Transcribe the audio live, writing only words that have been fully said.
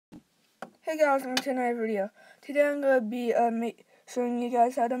Hey guys, on tonight's video. Today I'm gonna be showing you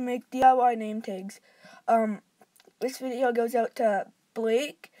guys how to make DIY name tags. This video goes out to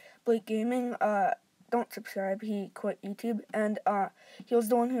Blake Gaming. Don't subscribe. He quit YouTube, and he was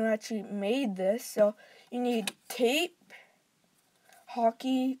the one who actually made this. So you need tape,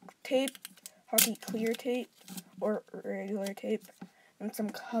 hockey clear tape, or regular tape, and some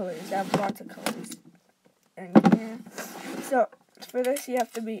colors. I have lots of colors. And yeah. So for this, you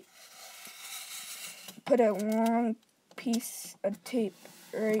have to put a long piece of tape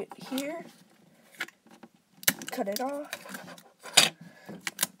right here, cut it off,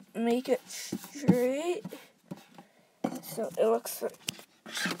 make it straight so it looks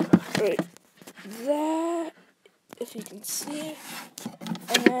like that, if you can see,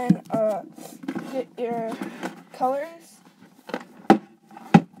 and then get your colors,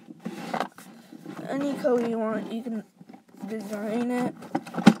 any color you want, you can design it.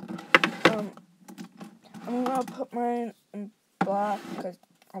 I'm gonna put mine in black because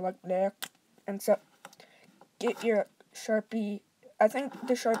I like black. And so, get your Sharpie. I think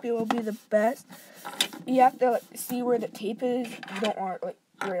the Sharpie will be the best. You have to see where the tape is. You don't want it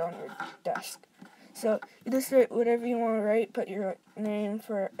right on your desk. So you just write whatever you want to write. Put your name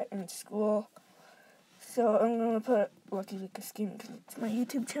for in school. So I'm gonna put Lucky Lucas Gaming because it's my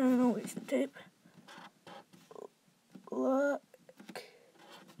YouTube channel. Where's the tape?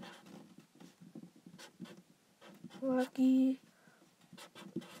 Lucky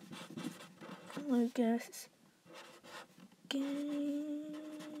Lucas Gaming,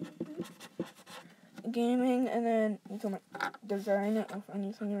 and then you can design it with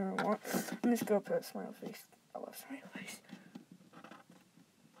anything you want. I'm just gonna put a smiley face. I love smiley face.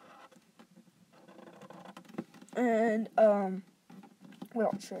 And what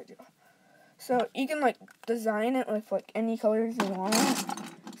else should I do? So you can design it with any colors you want.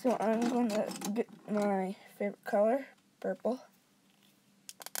 So I'm gonna get my favorite color, purple.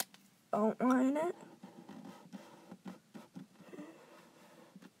 Outline it.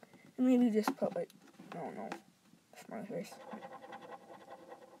 And maybe just put I don't know, smiley face.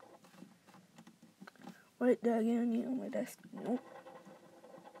 Write that again on my desk. Nope.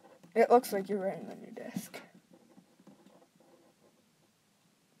 It looks like you're writing on your desk.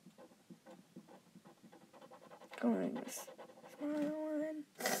 Going this smile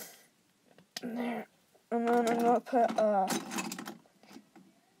in there. And then I'm gonna put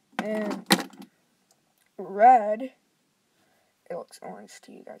in red. It looks orange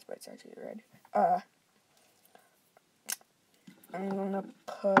to you guys, but it's actually red. I'm gonna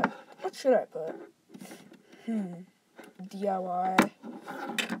put, what should I put? DIY,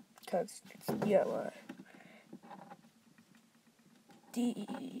 because it's DIY.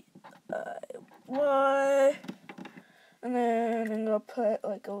 DIY. And then I'm gonna put a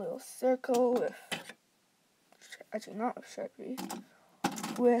little circle with, actually not with Sharpie,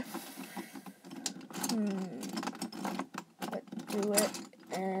 with, let's do it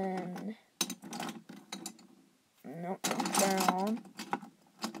in, nope, brown,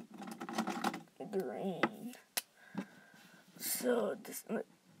 green. So,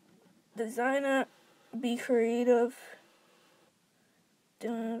 design it, be creative,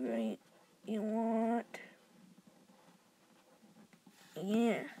 do whatever you want.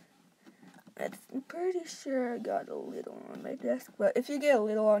 Yeah, I'm pretty sure I got a little on my desk, but if you get a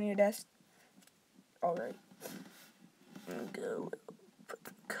little on your desk, alright. I'm gonna go put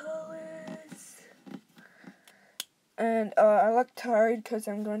some colors. And I look tired because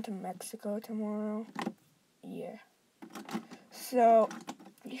I'm going to Mexico tomorrow. Yeah. So,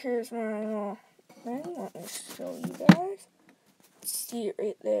 here's my little thing. Let me show you guys. See it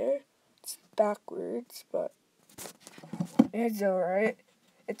right there. It's backwards, but it's alright.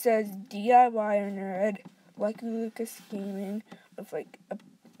 It says DIY in red, Lucky Lucas Gaming, with a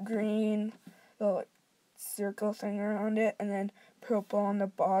green little circle thing around it, and then purple on the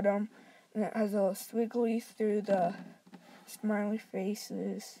bottom, and it has a little squiggly through the smiley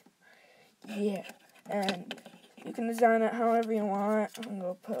faces. Yeah, and you can design it however you want. I'm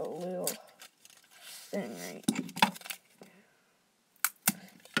gonna put a little thing right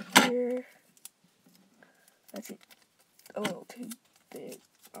here. That's a little too big.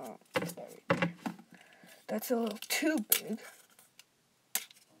 Oh, sorry. That's a little too big.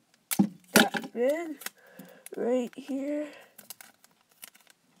 That big. Right here.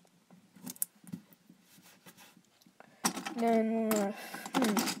 Then,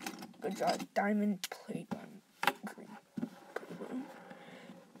 good job. Diamond plate on green.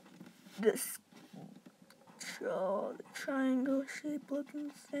 This triangle shape looking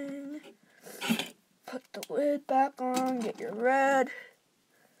thing. Put the lid back on, get your red.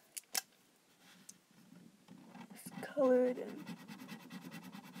 colored and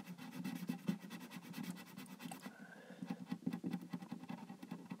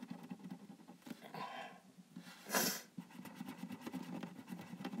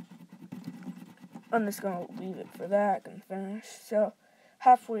I'm just gonna leave it for that and finish. So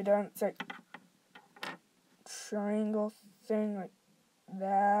halfway done, it's like triangle thing like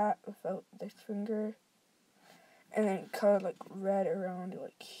that without this finger, and then color like red around it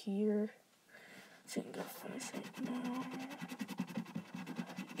like here. So you can go finish it now.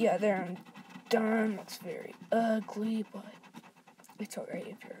 Yeah, there, I'm done. Looks very ugly, but it's alright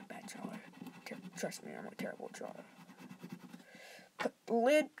if you're a bad drawer. Trust me, I'm a terrible drawer. Put the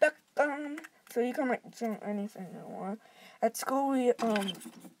lid back on, so you can like draw anything you want. At school, we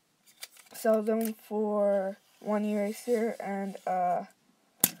sell them for one eraser, and as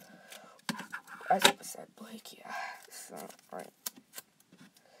I said, Blake, yeah. So, right.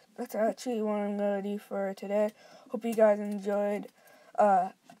 That's actually what I'm gonna do for today. Hope you guys enjoyed.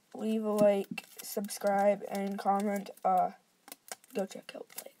 Leave a like, subscribe, and comment. Go check out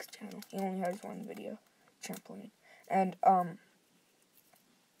Blake's channel. He only has one video, trampoline. And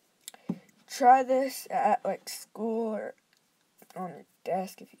try this at like school or on your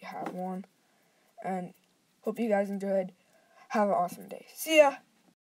desk if you have one. And hope you guys enjoyed. Have an awesome day. See ya!